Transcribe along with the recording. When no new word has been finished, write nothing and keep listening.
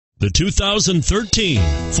The 2013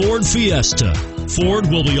 Ford Fiesta.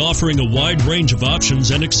 Ford will be offering a wide range of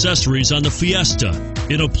options and accessories on the Fiesta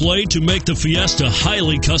in a play to make the Fiesta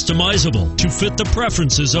highly customizable to fit the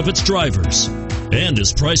preferences of its drivers, and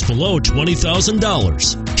is priced below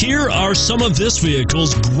 $20,000. Here are some of this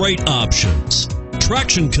vehicle's great options: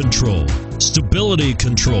 traction control, stability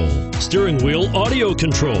control, steering wheel audio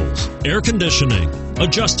controls, air conditioning,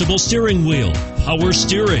 adjustable steering wheel, power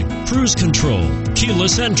steering, cruise control,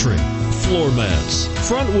 keyless entry, floor mats,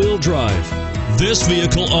 front wheel drive. This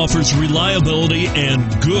vehicle offers reliability and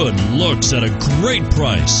good looks at a great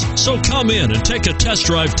price. So come in and take a test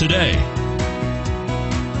drive today.